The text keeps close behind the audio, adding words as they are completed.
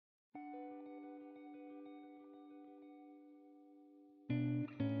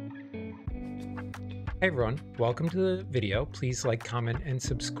Hey everyone, welcome to the video. Please like, comment, and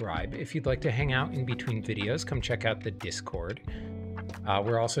subscribe. If you'd like to hang out in between videos, come check out the Discord.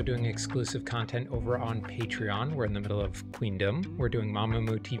 We're also doing exclusive content over on Patreon. We're in the middle of Queendom. We're doing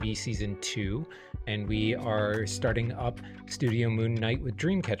Mamamoo TV Season 2, and we are starting up Studio Moon Night with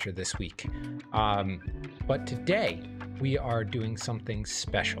Dreamcatcher this week. But today, we are doing something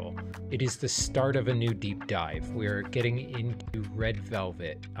special. It is the start of a new deep dive. We're getting into Red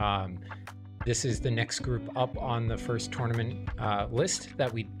Velvet. This is the next group up on the first tournament list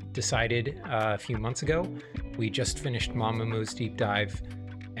that we decided a few months ago. We just finished Mamamoo's deep dive,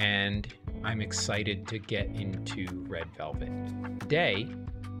 and I'm excited to get into Red Velvet. Today,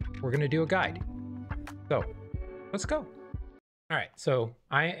 we're gonna do a guide. So, let's go. All right, so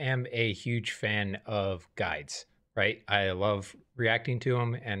I am a huge fan of guides, right? I love reacting to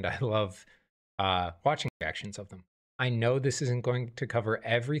them, and I love watching reactions of them. I know this isn't going to cover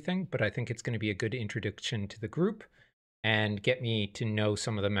everything, but I think it's going to be a good introduction to the group and get me to know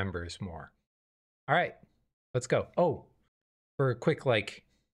some of the members more. All right, let's go. Oh, for a quick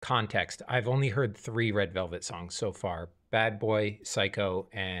context, I've only heard 3 Red Velvet songs so far: Bad Boy, Psycho,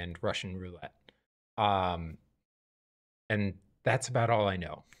 and Russian Roulette. And that's about all I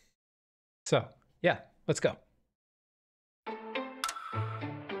know. So yeah, let's go.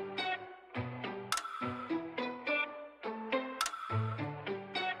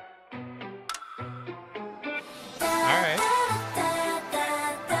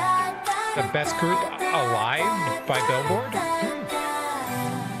 The best group alive by Billboard?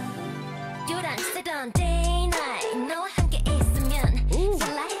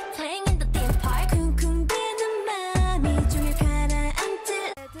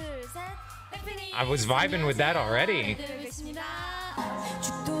 I was vibing with that already.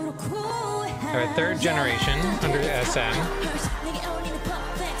 Our 3rd generation under SM.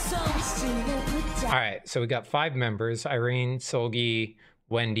 Alright, so we got 5 members: Irene, Seulgi,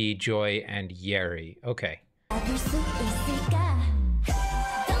 Wendy, Joy, and Yeri. Okay.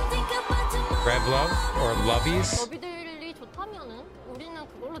 Rev Love or Lovies? 러비들이 좋다면은 우리는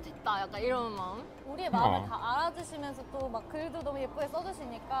그걸로 됐다. 약간 이런 마음. 우리의 마음을 다 알아주시면서 또 막 글도 너무 예쁘게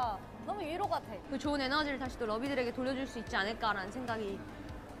써주시니까 너무 위로가 돼. 그 좋은 에너지를 다시 또 러비들에게 돌려줄 수 있지 않을까라는 생각이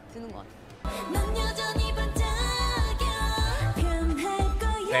드는 것 같아.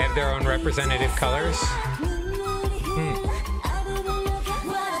 They have their own representative colors.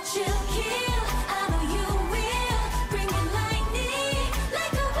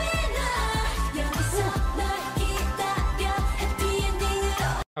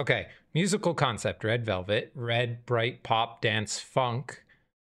 Okay, musical concept: Red Velvet. Red, bright pop, dance, funk.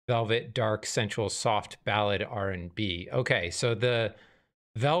 Velvet, dark, sensual, soft, ballad, R&B. Okay, so the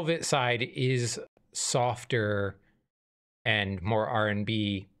Velvet side is softer and more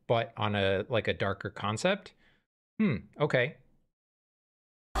R&B, but on a a darker concept. Okay.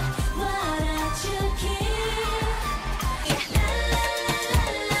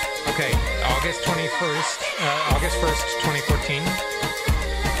 Okay, August 1st, 2014.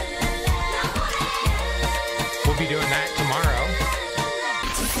 We'll be doing that tomorrow.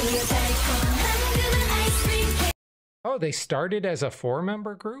 Oh, they started as a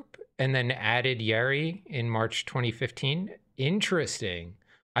 4-member group and then added Yeri in March 2015. Interesting.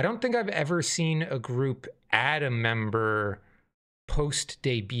 I don't think I've ever seen a group add a member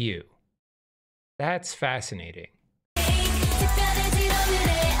post-debut. That's fascinating.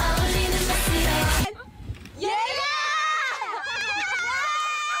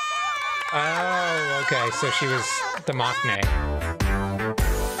 Oh, okay, so she was the maknae.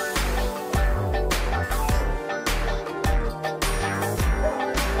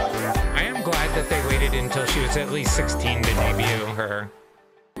 I am glad that they waited until she was at least 16 to debut her.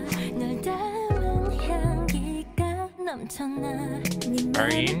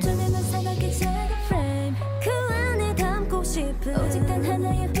 Irene?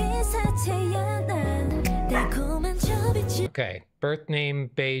 Okay, birth name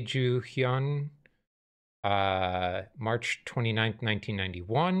Baeju Hyun, March 29th,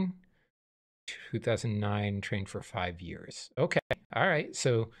 1991, 2009, trained for 5 years. Okay, all right,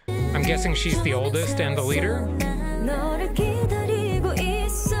 so I'm guessing she's the oldest and the leader.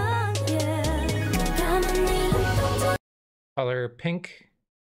 Color pink,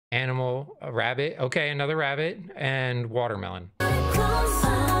 animal, a rabbit. Okay, another rabbit, and watermelon.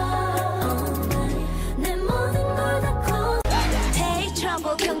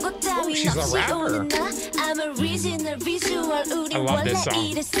 Oh, she's a rapper. I love this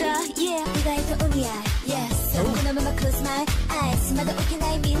song.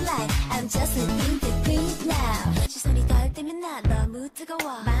 Oh. 시선이 닿을 때면 나 너무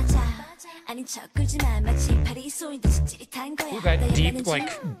뜨거워. 맞아. 아닌 척 굴지만 마치 팔이 쏘인 듯이 찌릿한 거야. Ooh, that deep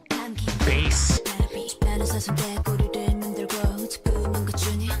like bass. 나는 사슴대 꼬리를 만들고 짚으면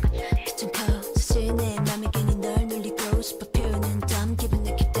거주니 귀찮고 사실 내 맘에 괜히 널 놀리고 싶어 표현은 덤 기분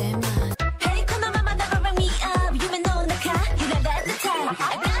느낄 때만. Hey come on mama never bring me up. You may know 나가 You know that's the time.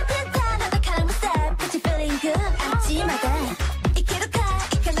 I got the time 나도 가는 못 stop. But you feeling good 아침마다 이렇게로 가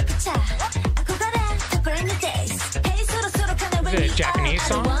이끌놓고 차 안고 가라 더 brand new days. Hey 서로 가는 Is it a Japanese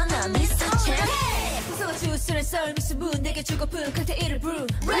song? 주술의 썰 미스문 내게 주고픈 칵테일을 brew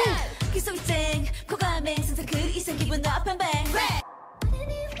랩 기성쟁 코감행 상상 그 이상 기분 up and bang 랩.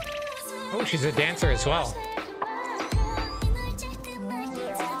 Oh, she's a dancer as well.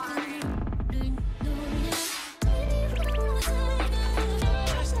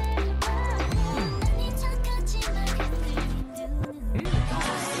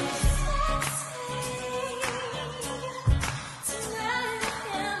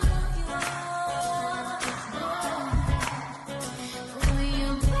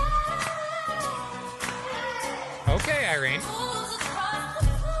 Okay, Irene.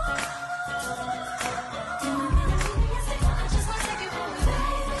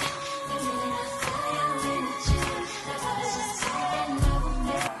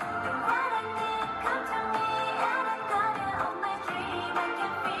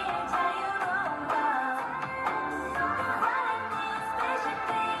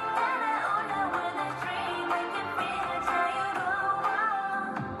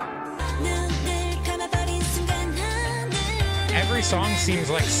 Every song seems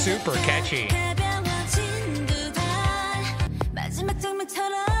like super catchy. 마지막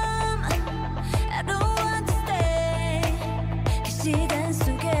장면처럼 I don't want to stay. 그 시간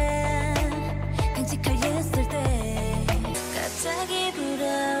속에 간직할 yesterday. 갑자기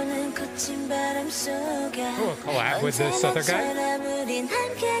불어오는 거친 바람 속에 Ooh, a collab with this other guy. 우린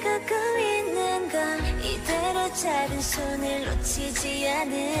함께 걷고 있는 건 이대로 작은 손을 놓치지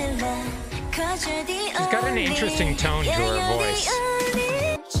않을래. She's got an interesting tone to her voice.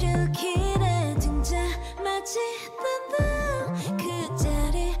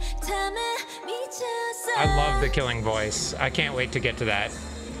 I love the killing voice. I can't wait to get to that.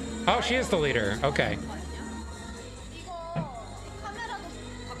 Oh, she is the leader. Okay.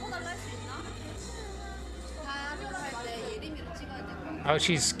 Oh,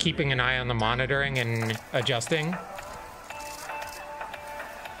 she's keeping an eye on the monitoring and adjusting.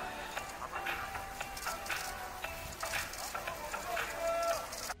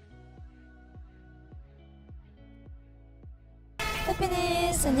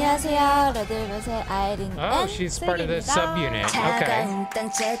 해피니스 안녕하세요. 러들벳의 아이린 Oh, she's part of the subunit. Okay.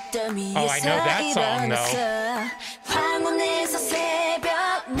 Oh, I know that song though. 황혼에서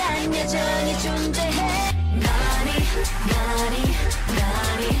새벽 난 여전히 존재해.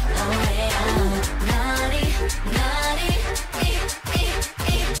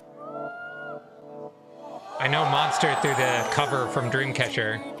 I know Monster through the cover from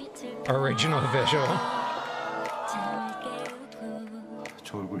Dreamcatcher. Original visual.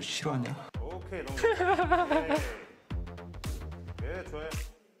 저 얼굴 싫어하냐? 오케이 너무 좋아요. 네, 좋아요.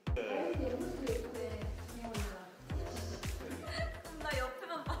 나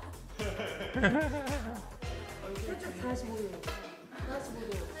옆에만 봐.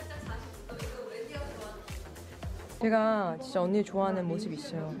 제가 진짜 언니 좋아하는 모습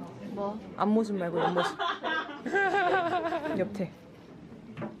있어요. 뭐? 앞모습 말고 옆모습. 옆에.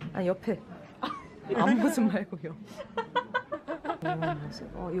 아니 옆에. 앞모습 말고요.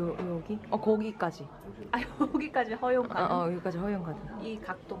 여기? 거기까지. 아 여기까지 허용 가능? 여기까지 허용 가능. 이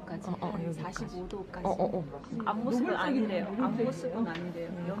각도까지 여기까지. 45도까지 앞모습은 아니래요. 앞모습은 아니래요.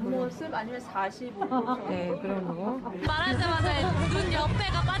 옆모습 아니면 45도. 네, 그런 거. 말할 때마다 눈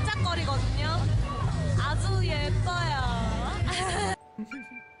옆에가 반짝거리거든요. 아주 예뻐요.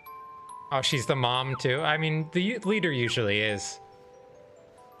 Oh, she's the mom too. I mean, the leader usually is.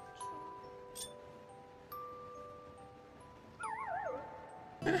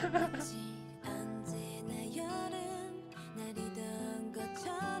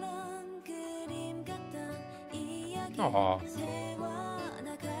 Aw.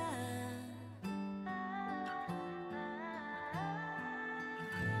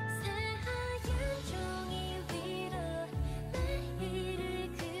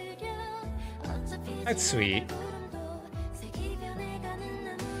 That's sweet.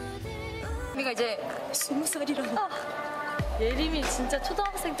 우리가 이제 20살이라. 예림이 진짜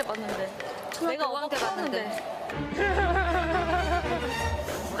초등학생 때 봤는데 내가 5학년 때 봤는데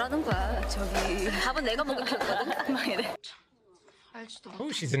뭐라는 거야? 저기 밥은 내가 먹을 거거든. 막 이래. Oh,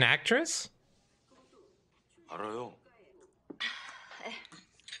 she's an actress? 알아요.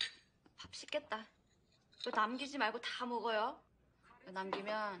 밥 식겠다. 왜 남기지 말고 다 먹어요?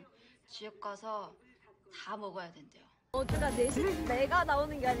 남기면 지역 가서 다 먹어야 된대요. 어제가 내가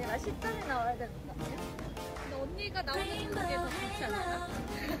나오는 게 아니라 10점이 나와야 되는 거 아니야? 근데 언니가 나오는 게 더 좋지 않을까?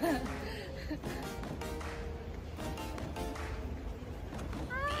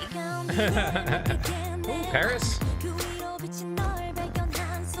 Paris.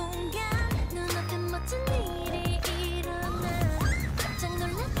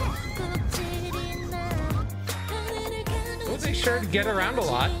 Well, they sure get around a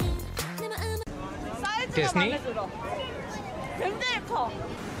lot. Disney. 굉장히 커.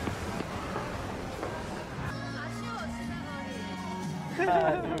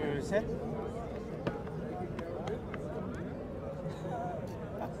 하나, 둘, 셋.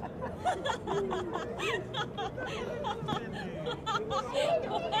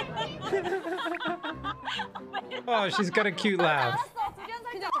 Oh, she's got a cute laugh.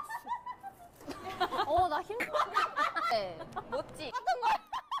 나 힘. 네, 멋지.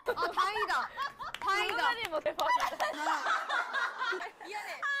 아, 다행이다. 다행이다. 언니 뭐 대박이다.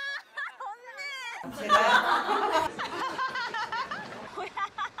 미안해.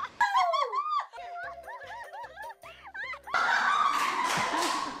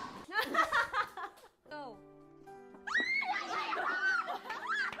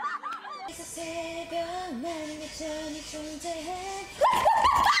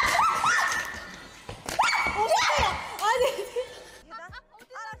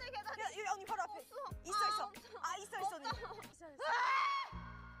 언니 바로 앞에 있어. 아 있어. 나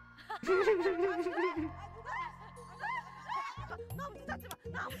아무도 잡지 마.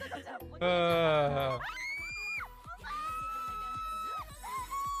 나 아무도 잡지 마.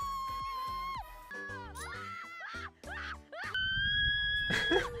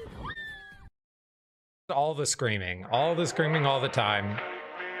 All the screaming all the time.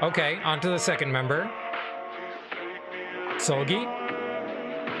 Okay, on to the second member. Solgi.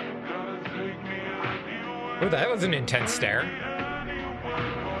 Oh, that was an intense stare.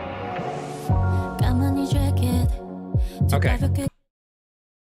 Okay.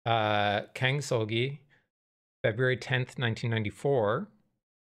 Kang Solgi, February 10th, 1994.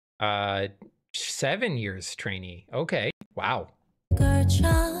 7 years trainee. Okay. Wow.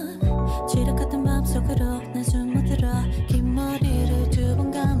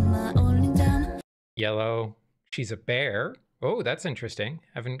 Yellow. She's a bear. Oh, that's interesting.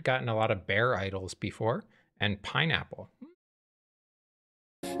 Haven't gotten a lot of bear idols before. And pineapple.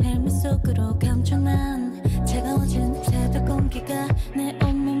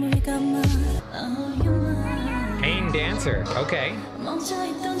 Pain dancer. Okay.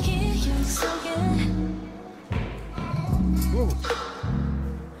 Ooh.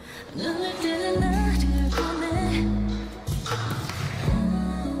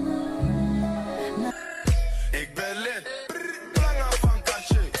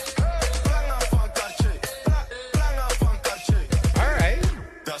 All right.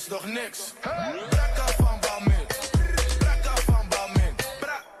 Dat is nog niks. Brakka van Balmin. Brakka van Balmin.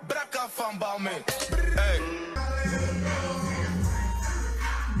 Brakka van Balmin. Hey.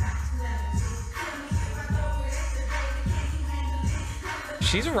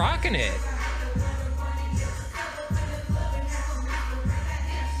 She's rocking it.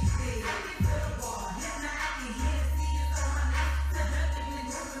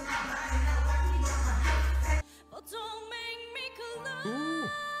 Ooh.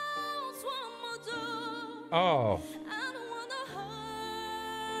 Oh.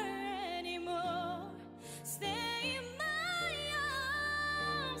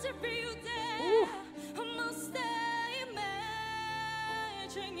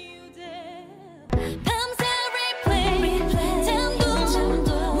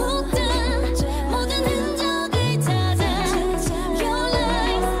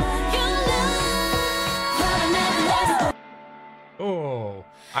 Ooh. Oh,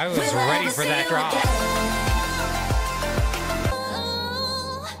 I was ready for that drop.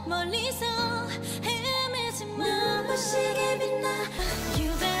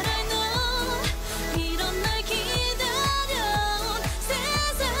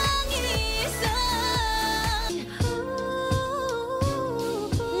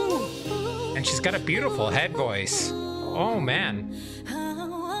 And she's got a beautiful head voice. Oh, man.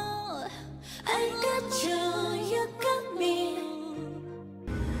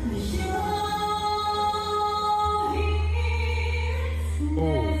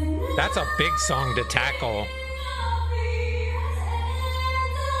 Ooh, that's a big song to tackle.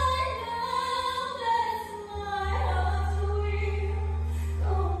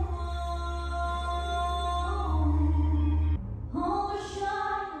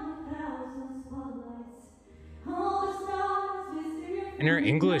 And her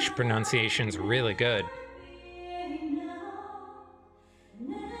English pronunciation's really good.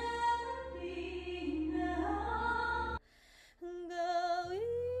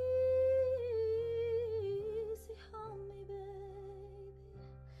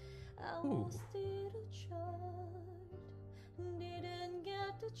 Ooh.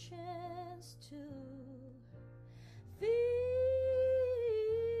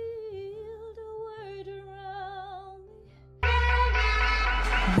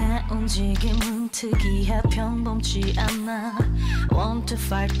 움직임은 특이해 평범치 않아 1 to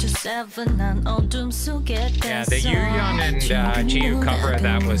 5 to 7 난 어둠 속에 Yeah, the Yuyeon and Jiu cover of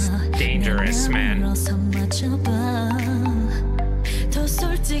that was dangerous, man. 더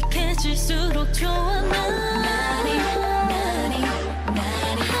솔직해질수록 좋아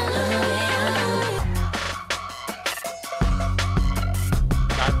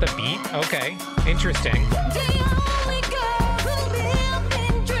Got the beat? Okay, interesting.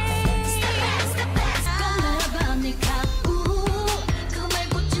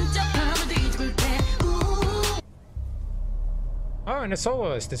 Oh, and a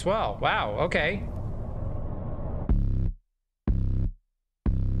soloist as well. Wow, okay.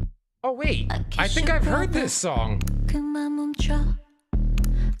 Oh, wait. I think I've heard this song. 그만 멈춰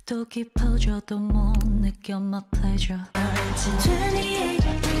또 깊어져도 못 느껴 my pleasure 28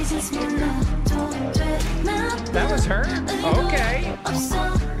 reasons 몰라도 돼 That was her? Okay. 없어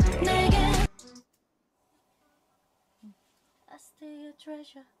내게 I stay a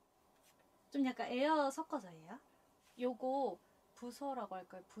treasure 좀 약간 에어 섞어서예요? 요거 부서라고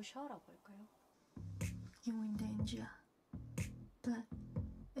할까요? 부셔라고 할까요? You're in danger but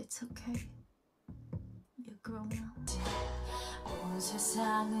it's okay You're grown up 온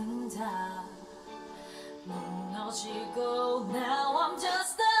세상은 다 무너지고 Now I'm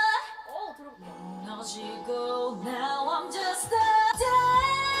just a 무너지고 Now I'm just a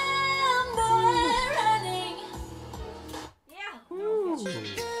damn man running Yeah!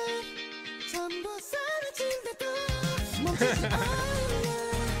 전부 사라진다고 멈추지 않아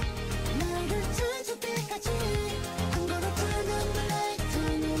나를 찾을 때까지 한 걸음 further light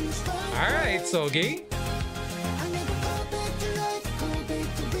turning the star All right, Seulgi. I'll never go back to life go back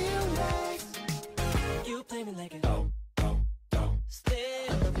to real life You play me like a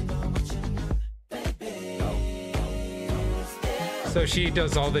still loving how much you know, baby. So she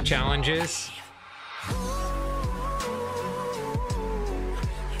does all the challenges.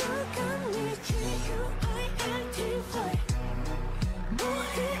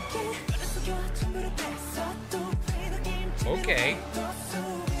 Okay.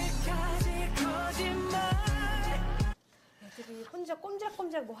 애들이 혼자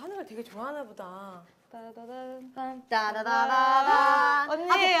꼼지락꼼지락 뭐 하는 걸 되게 좋아하나 보다. 따다다다다.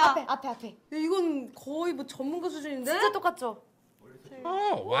 언니예요. 앞에. 이건 거의 뭐 전문가 수준인데? 진짜 똑같죠?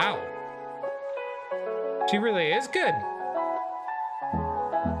 Oh, wow. She really is good.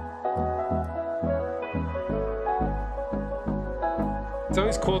 It's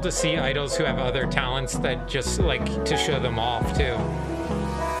always cool to see idols who have other talents that just like to show them off too.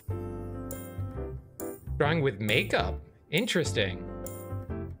 Drawing with makeup. Interesting.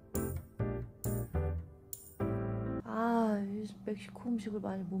 아, 멕시코 음식을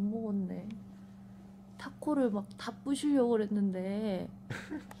많이 못 먹었네. 타코를 막 다 부시려고 그랬는데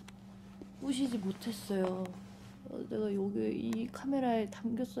부시지 못했어요. 내가 여기 이 카메라에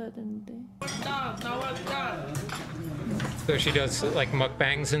담겼어야 되는데. So she does like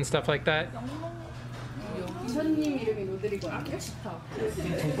mukbangs and stuff like that? 이선님 이름이 로드리고야. 떨어질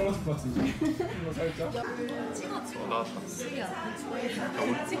것 같은데. 이거 살짝. 나왔다.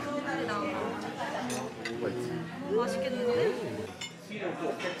 맛있겠는데?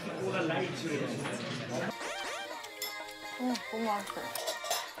 너무 맛있어.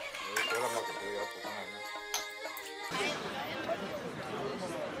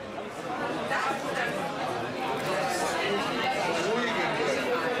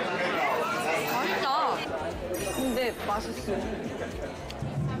 맛있다. 근데 맛있어.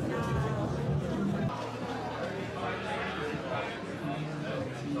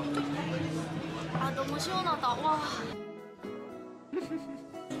 아, 너무 시원하다. 와.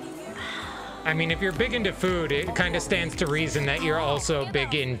 I mean, if you're big into food, it kind of stands to reason that you're also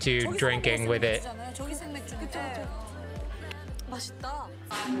big into drinking with it. 저기 생맥주. 그쵸. 맛있다.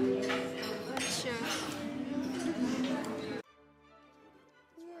 Cheers.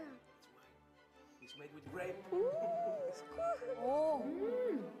 오,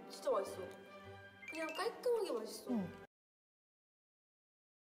 진짜 맛있어. 그냥 깔끔하게 맛있어.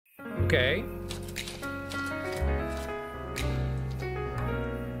 Okay.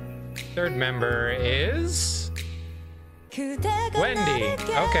 Third member is Wendy.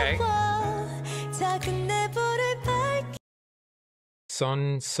 Okay.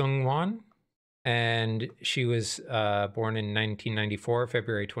 Son Seung-wan, and she was born in 1994,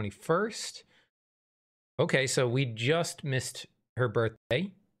 February 21st. Okay, so we just missed her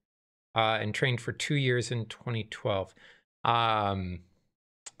birthday, and trained for 2 years in 2012.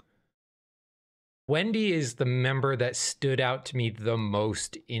 Wendy is the member that stood out to me the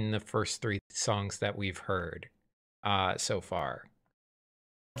most in the first 3 songs that we've heard so far.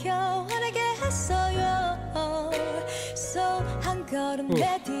 Ooh,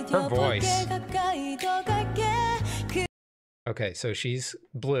 her voice. Okay, so she's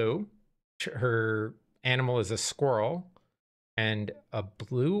blue. Her animal is a squirrel and a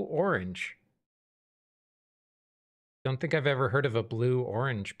blue-orange. Don't think I've ever heard of a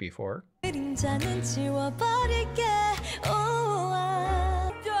blue-orange before.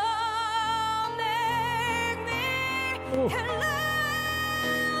 Ooh.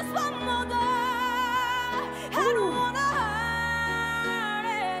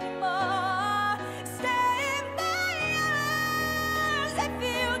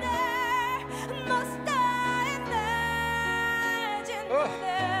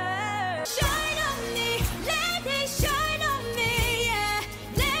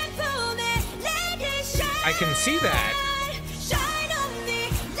 I can see that.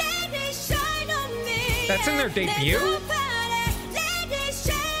 That's in their debut?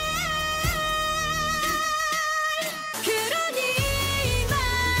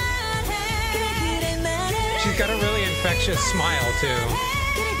 She's got a really infectious smile, too.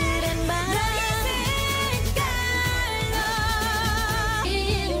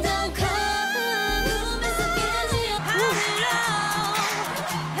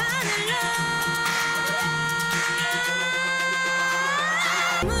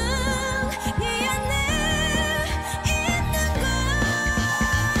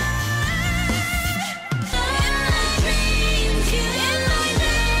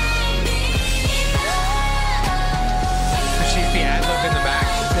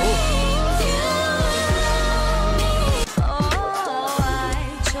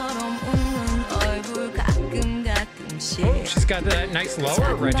 She's got that nice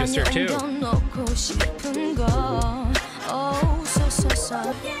lower register too.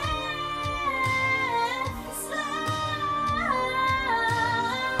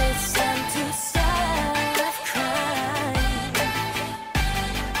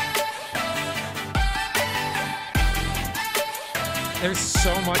 There's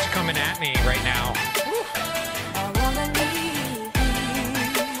so much coming at me right now.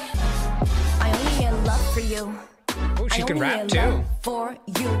 I only get love for you. Oh, she can rap too. For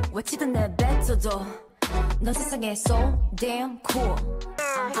you, 외치던 내 뱉어도 너 세상에 so damn cool.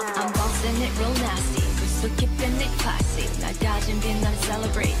 I'm bossing it real nasty. 그 깊은 내 classy. 날 가진 빛나는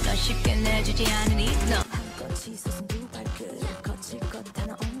celebrate. 널 쉽게 내주지 않으니 no. 한껏 치솟은 두 발끝 거칠 것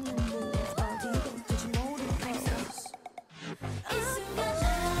하나 없는 듯 어디로 두지 모르겠어.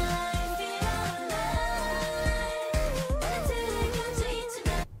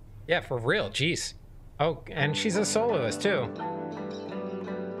 Yeah, for real, jeez. Oh, and she's a soloist too.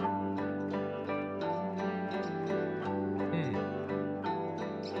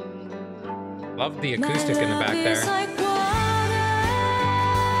 Love the acoustic in the back there.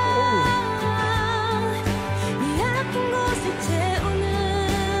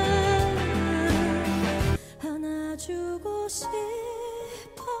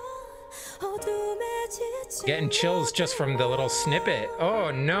 Getting chills just from the little snippet.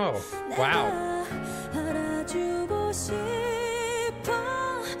 Oh no. Wow.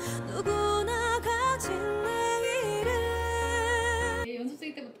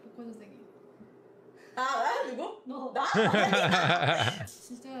 연습생 때부터 보컬 선생님. 나 누구? 너. 나?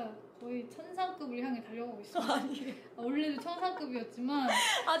 진짜 거의 천상급을 향해 달려가고 있어. 아니. 원래도 천상급이었지만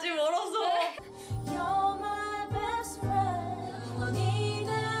아직 멀었어. You're my best friend. 너니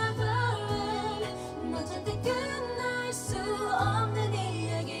내버린 너 절대 끝날 수 없는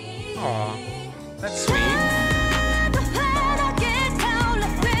이야기. Aw, that's sweet.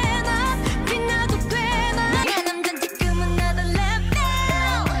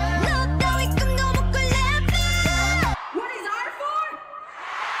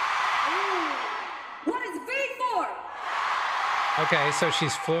 Okay, so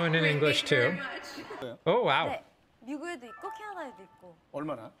she's fluent in English too. Oh wow. 네, 미국에도 있고 캐나다에도 있고.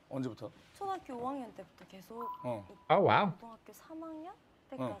 얼마나? 언제부터? 초등학교 5학년 때부터 계속. Oh wow. 고등학교 3학년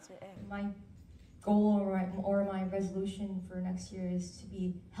때까지. My goal or my resolution for next year is to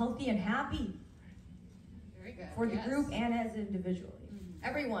be healthy and happy. Very good. For the group and as individually.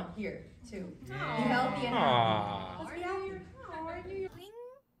 Everyone here. to be healthy and Aw.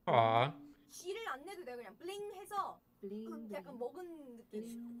 Aw. G를 안 내도 돼. 그냥 bling 해서 약간 먹은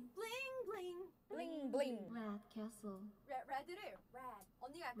느낌. bling. Red castle. red를 red.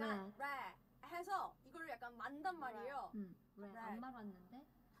 언니가 약간 red 해서 이거를 약간 만단 말이에요. red. 안 말았는데?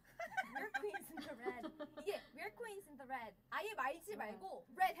 We're queens in the red. 이게 we're queens in the red. 아예 말지 말고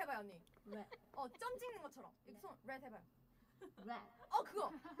red 해봐요 언니. red. 점 찍는 것처럼. 이렇게 손 red 해봐요. red.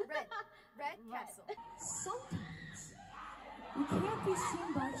 그거. red castle. Sometimes you can't be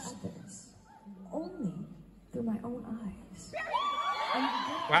seen by others, only through my own eyes.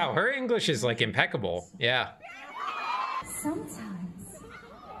 Wow, her English is like impeccable. Yeah. Sometimes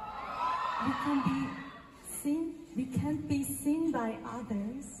we can't be seen by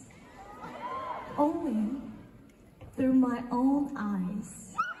others, only through my own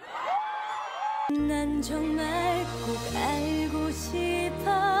eyes. 난 정말 꼭 알고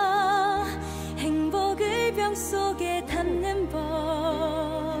싶어 행복을 병 속에 담는 법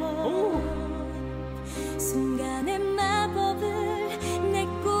순간의 마법을 내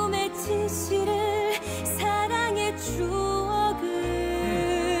꿈의 진실을 사랑의 추억을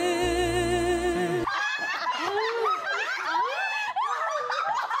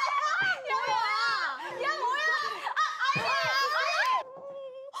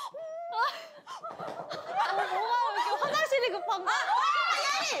화장실이 급한가?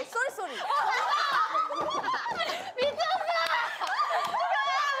 쏘리.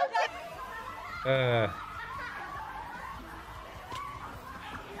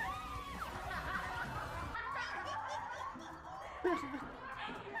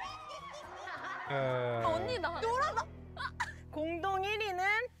 언니 나 노란다. 공동 1위는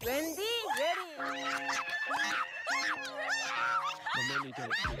웬디 예리.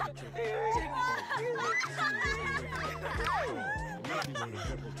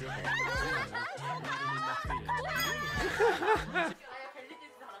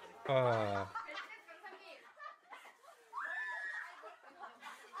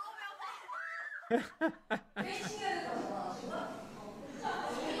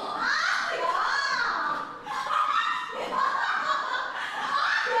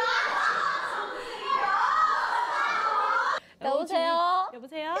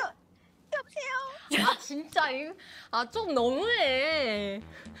 여보세요? 아 진짜 좀 너무해.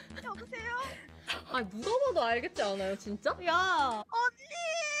 여보세요? 누가 봐도 알겠지 않아요 진짜? 야 언니.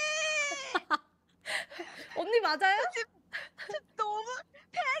 언니 맞아요? 너무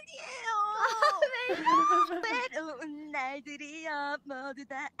팬이에요. 외로운 날들이여 모두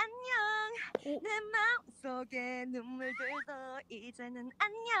다 안녕. 내 마음속에 눈물들도 이제는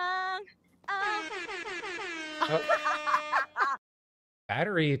안녕.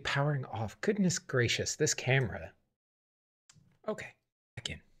 Battery powering off. Goodness gracious, this camera. Okay, back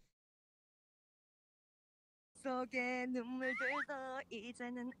in. 속에 눈물들도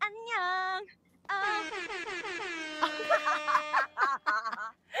이제는 안녕.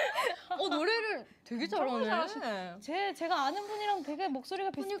 노래를 되게 잘하네. 제가 아는 분이랑 되게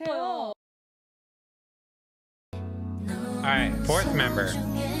목소리가 비슷해요. All right, fourth member.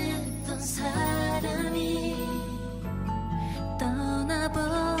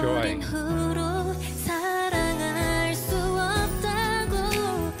 Joy.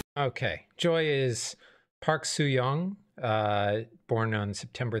 Okay, Joy is Park Soo-young, born on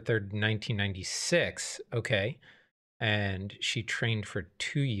September 3rd, 1996. Okay, and she trained for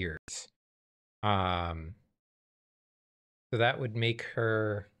 2 years. So that would make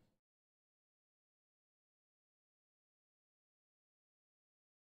her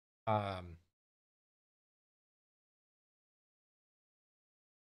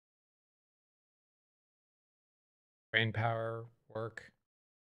brain power, work,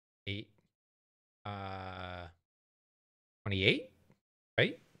 8, 28,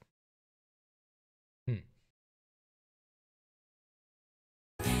 right?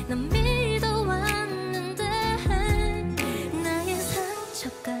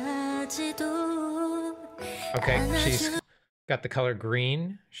 Okay, she's got the color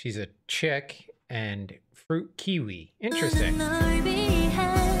green. She's a chick and fruit kiwi. Interesting.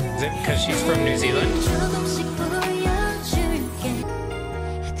 Is it because she's from New Zealand?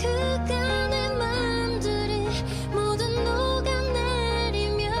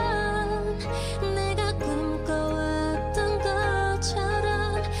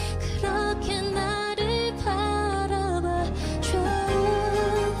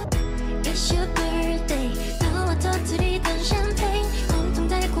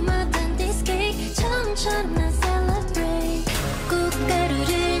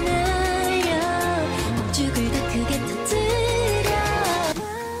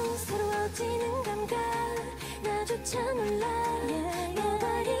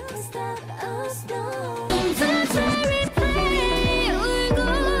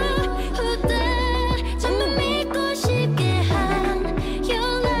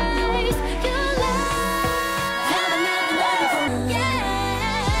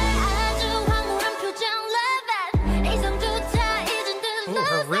 Ooh,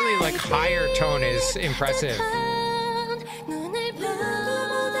 her really like higher tone is impressive.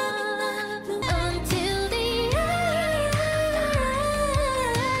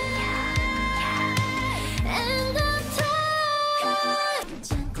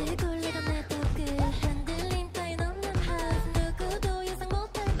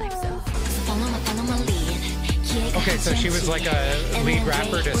 Okay, so she was like a lead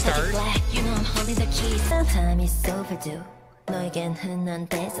rapper to start.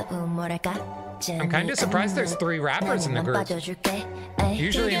 I'm kind of surprised there's 3 rappers in the group.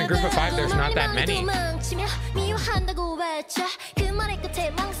 Usually in a group of 5 there's not that many.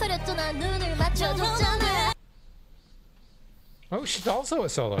 Oh, she's also a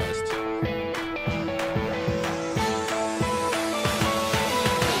soloist.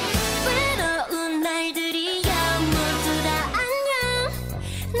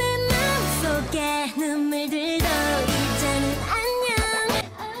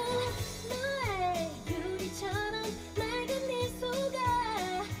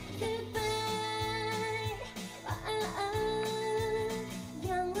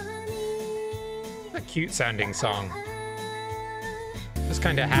 A cute sounding song. It's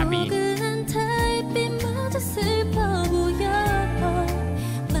kind of happy.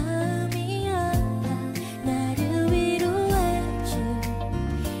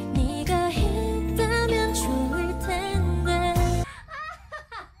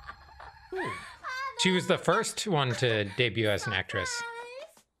 She was the first one to debut as an actress.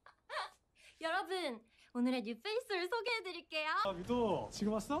 여러분, 오늘의 뉴페이스를 소개해드릴게요. 미도,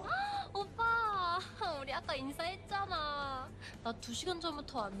 지금 왔어? 오빠, 우리 아까 인사했잖아. 나 2시간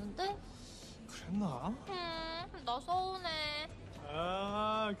전부터 왔는데? 그랬나? 나 서운해.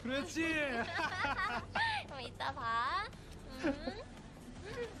 아, 그랬지. 그럼 이따 봐.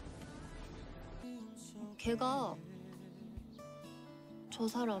 걔가 저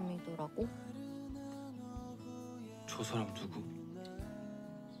사람이더라고. 저 사람 누구?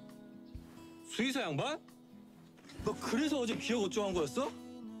 수의사 양반? 너 그래서 어제 기억 어쩌한 거였어?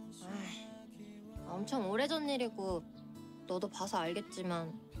 엄청 오래전 일이고 너도 봐서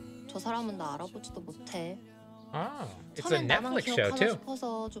알겠지만 저 사람은 나 알아보지도 못해. Ah, it's a 처음엔 나만 Netflix show 기억하나 too.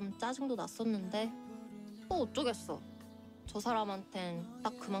 싶어서 좀 짜증도 났었는데 또 어쩌겠어. 저 사람한텐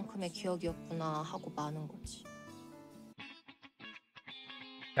딱 그만큼의 기억이었구나 하고 마는 거지.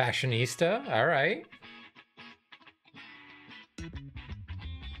 Fashionista, all right.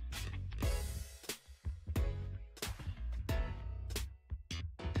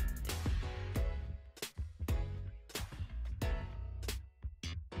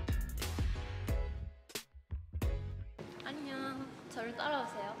 안녕. 저를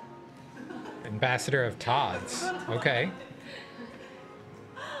따라오세요. Ambassador of Todd's. Okay.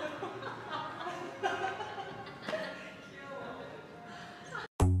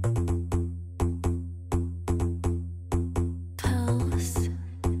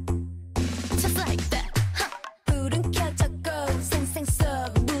 Just like that. 불은 켜졌고 생생 속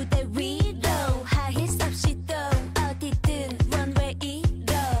무대 위로 high heels 없이 또 어디든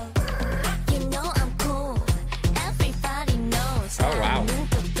runway로. You know I'm cool. Everybody knows. Oh wow.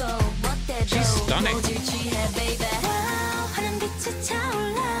 She's stunning. 화려한 빛이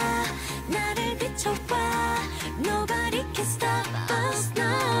차올라 나를 비춰봐. Nobody can stop us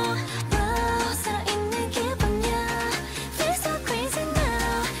now. 살아있는 기분이야. Feel so crazy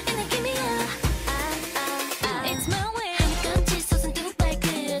now. And they give me a It's my way. 하늘같이 솟은 두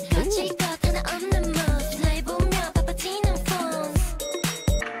발끝. 거칠것 하나 없는 moves. 날 보며 바빠지는 phones.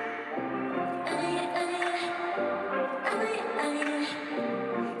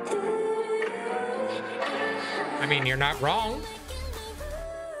 I mean, you're not wrong.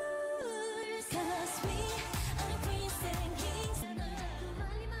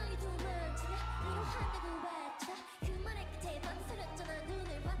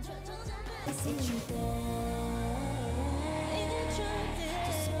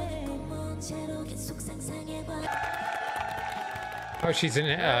 Oh, she's an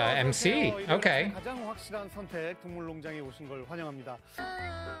MC. Okay. 가장 확실한 선택 동물농장에 오신 걸 환영합니다.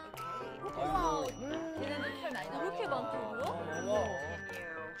 우와, 얘네들 털 많이 나와. 이렇게 많다고요?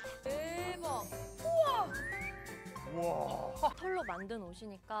 대박. 우와. 털로 만든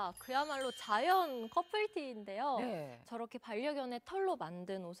옷이니까 그야말로 자연 커플티인데요. 네. 저렇게 반려견의 털로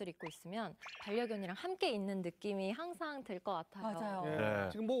만든 옷을 입고 있으면 반려견이랑 함께 있는 느낌이 항상 들 것 같아요. 맞아요. 네.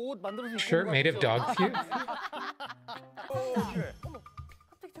 지금 뭐 옷 만들어서 Shirt made of dog food.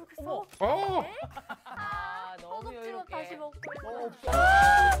 갑자기 저렇게 써? Oh. 아, 너무 여유롭게. 다시 먹고.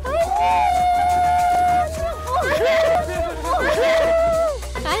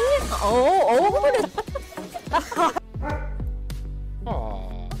 Aw.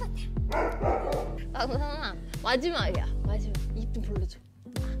 강선아 마지막이야. 마지막. 입 좀 벌려줘.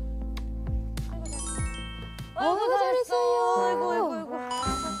 아이고 잘했어요. 아이고.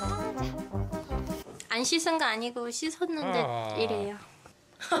 안 씻은 거 아니고 씻었는데 이래요.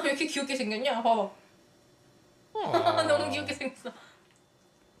 왜 이렇게 귀엽게 생겼냐? 봐봐. 너무 귀엽게 생겼어.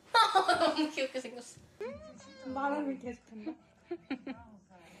 너무 귀엽게 생겼어. 말하면 계속 한다.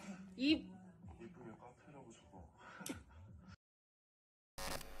 입.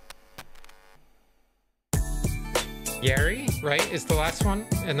 Yeri, right, is the last one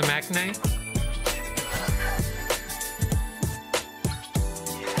in the maknae?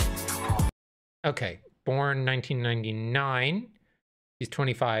 Okay, born 1999. He's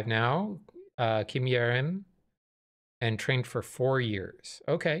 25 now. Kim Yerim, and trained for 4 years.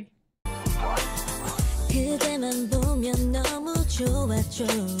 Okay. 그대만 보면 너무 좋았죠.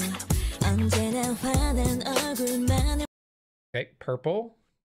 언제나 환한 얼굴만. Okay, purple,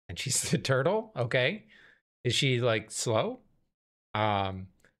 and she's the turtle. Okay, is she like slow?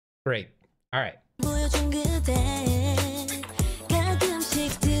 Great. All right. 보여준 그대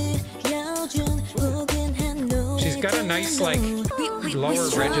가끔씩 들려준 포근한 노래. She's got a nice like lower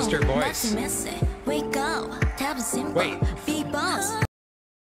register voice. Wake up, 답은 simple. Wait. Be boss.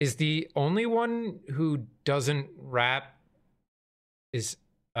 Is the only one who doesn't rap is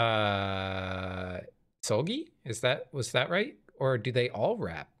Seulgi? Was that right? Or do they all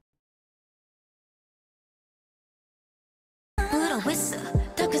rap? I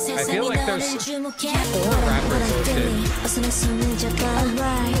feel like there's 4 rappers listed.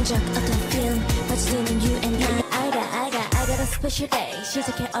 I got a special day.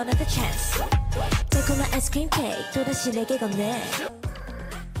 시작해 another chance. 달콤한 아이스크림 케이크 또다시 내게 건네.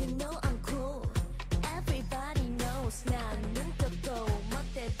 You know I'm cool. Everybody knows 난 눈뜨고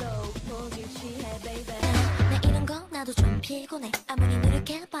멋대도 보기 취해 baby. 나 이런 거 나도 좀 피곤해. 아무리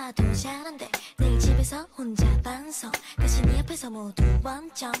노력해봐도 잘 안 돼. 내일 집에서 혼자 반성. 다시 네 앞에서 모두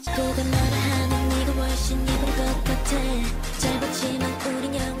완전. 그대 말을 하면 네가 훨씬 예쁠 것 같아. 짧았지만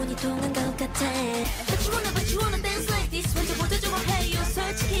우린 영원히 통한 것 같아. But you wanna dance like this. 먼저 보여줘 해요.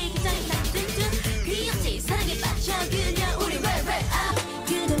 솔직히 긴장이 난 든든. 귀엽지 사랑에 빠져 그냥 우리 왜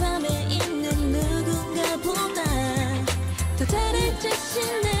그대 맘에 있는 누군가보다 더 다른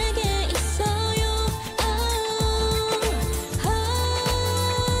자신 내게 있어요.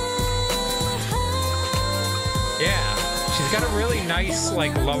 Yeah, she's got a really nice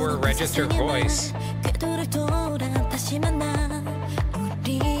like lower register voice. 그대를 돌아 다시 만나.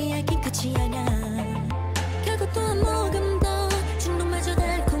 우리 알긴 끝이 아냐. 결국 또 한 모금 더 중독마저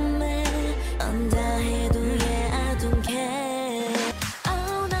달콤해. 언다 해도 yeah I don't care.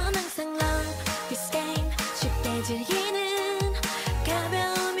 Oh 넌 항상 love this game. 쉽게 즐기는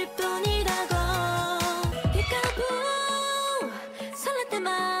가벼움일 뿐이라고. 피카부 설렐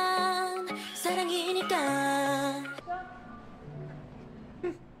때만 사랑이니까.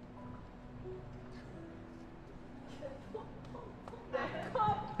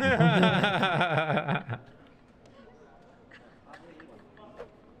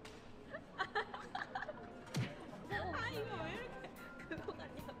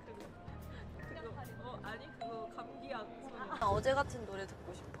 어제 같은 노래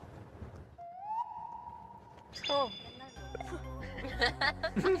듣고 싶어.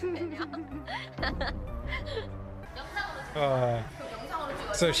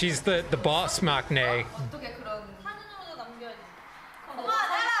 So she's the boss maknae. 어떻게 그런 사진으로도 남겨야지.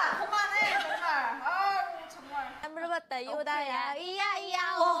 그만해 정말. 아우 정말. 안 물어봤다 이오다야 이야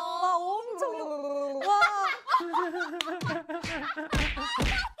와 엄청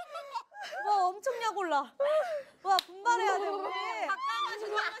와 엄청 약 올라. 와 분발해야 돼 우리. 잠깐만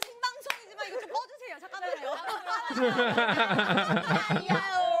죄송해요 생방송이지만 이거 좀 꺼주세요. 잠깐만요.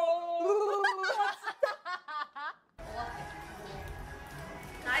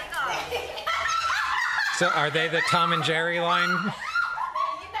 So are they the Tom and Jerry line?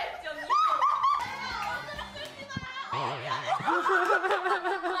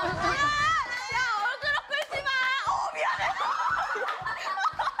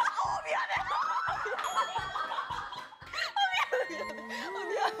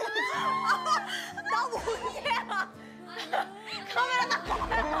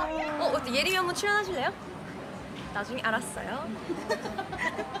 예림이 한번 출연하실래요? 나중에 알았어요.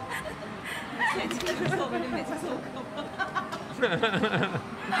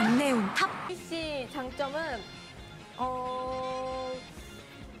 안내용 탑. 씨 장점은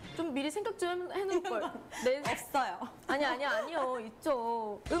좀 미리 생각 좀 해놓을 걸. 네. 없어요. 아니요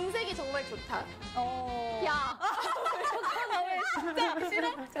있죠. 음색이 정말 좋다. 야. 진짜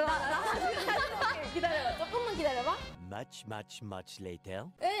싫어? 기다려봐. 조금만 기다려봐. Much later.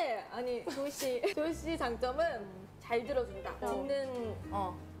 네. 아니 조시 장점은 잘 들어준다. 듣는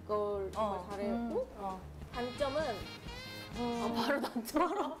걸 정말 잘해고 단점은 바로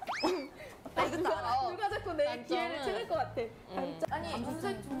단점. 나 이것도 알아. 누가 자꾸 내 기회를 찾을 것 같아. 아니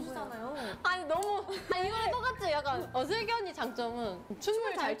음색 좋으시잖아요. 아니 너무 이거랑 똑같지. 약간 슬기 언니 장점은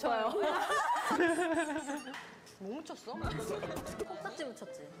춤을 잘 춰요. 뭐 묻혔어? 콩깍지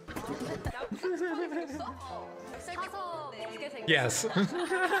묻혔지. 사서 이렇게 생겼어. Yes.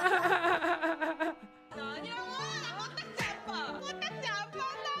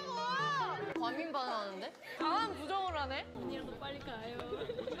 과민 반응하는데? 강한 부정을 하네? 언니랑 너 빨리 가요.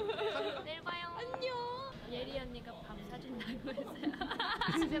 내일 봐요. 안녕. 예리 언니가 밥 사준다고 했어요.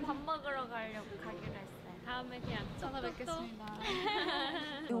 집에 밥 먹으러 가려고 가기로 했어요. 다음에 그냥 찾아뵙겠습니다.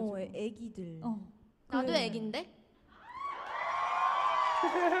 영어의 애기들. 나도 애긴데?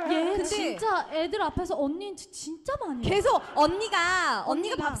 얘 진짜 애들 앞에서 언니는 진짜 많이 계속 언니가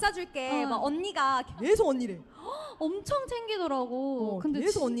밥 사줄게. 막 언니가 계속 언니래. 엄청 챙기더라고. 근데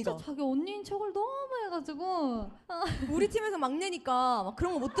계속 진짜 언니가. 자기 언니인 척을 너무 해가지고 우리 팀에서 막내니까 막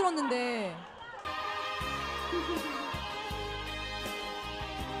그런 거 못 들었는데.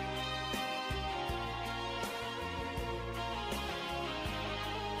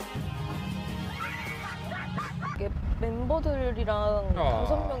 멤버들이랑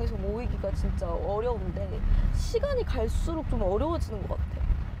 5명이서 모이기가 진짜 어려운데 시간이 갈수록 좀 어려워지는 것 같아.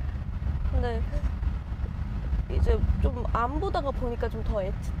 근데 이제 좀 안 보다가 보니까 좀 더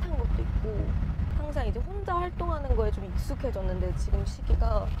애틋한 것도 있고 항상 이제 혼자 활동하는 거에 좀 익숙해졌는데 지금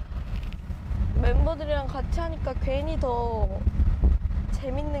시기가 멤버들이랑 같이 하니까 괜히 더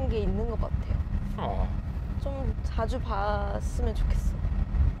재밌는 게 있는 것 같아요. 좀 자주 봤으면 좋겠어.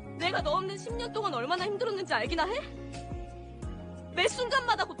 내가 너 없는 10년 동안 얼마나 힘들었는지 알기나 해? 매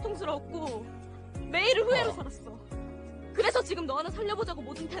순간마다 고통스러웠고 매일을 후회로 살았어. 그래서 지금 너 하나 살려보자고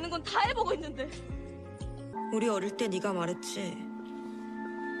뭐든 되는 건 다 해보고 있는데. 우리 어릴 때 네가 말했지.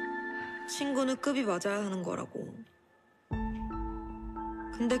 친구는 급이 맞아야 하는 거라고.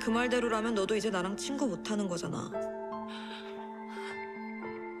 근데 그 말대로라면 너도 이제 나랑 친구 못하는 거잖아.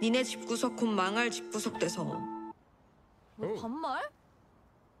 니네 집구석 곧 망할 집구석 돼서. 뭐 반말?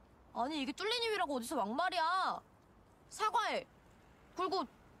 아니 이게 뚫린 입이라고 어디서 막말이야. 사과해. 그리고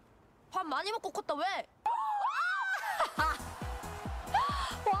밥 많이 먹고 컸다 왜?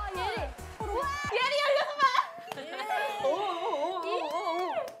 와 예리. 예리 열렸어.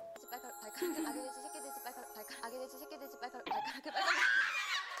 아기 돼지 새끼 돼지 발가락 아기 돼지 새끼 돼지 발가락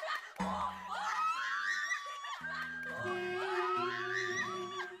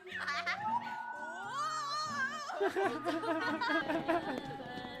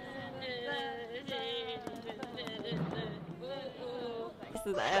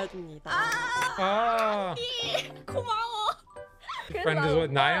나야줍니다. 고마워. Friend is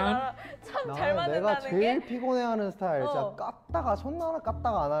with Nayeon? 참 잘 맞는다는 내가 게. 제일 피곤해하는 스타일. 진짜 깠다가 손 하나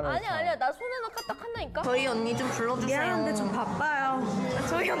깠다가 안 하는 스타일. 아니야 나 손에는 까딱 한다니까. 저희 언니 좀 불러주세요. 미안한데 좀 바빠요.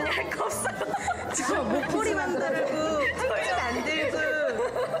 저희 언니 할 거 없어요. 저 목소리만 들고 팔찌 안 들고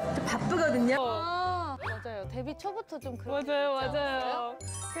바쁘거든요. 맞아요. 데뷔 초부터 좀 그렇게 맞아요.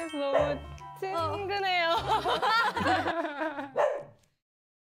 그래서 너무 친근해요.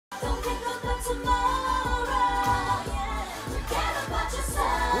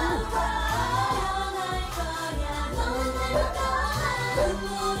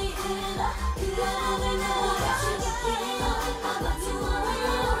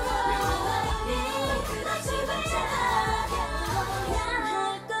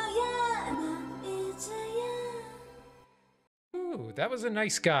 Ooh, that was a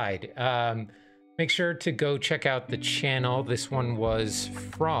nice guide. Make sure to go check out the channel. This one was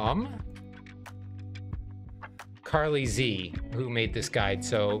from Carly Z, who made this guide.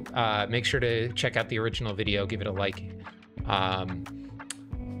 So make sure to check out the original video, give it a like.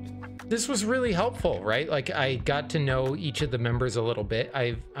 This was really helpful, right? Like I got to know each of the members a little bit.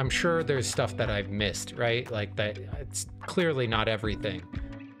 I'm sure there's stuff that I've missed, right? Like that it's clearly not everything.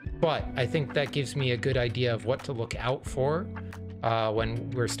 But I think that gives me a good idea of what to look out for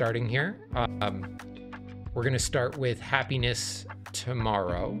when we're starting here. We're gonna start with Happiness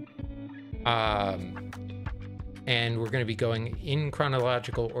tomorrow. And we're gonna be going in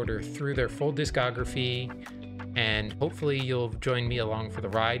chronological order through their full discography. And hopefully you'll join me along for the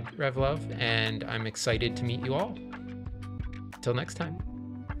ride, Revlove. And I'm excited to meet you all. Till next time,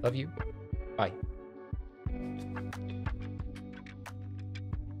 love you, bye.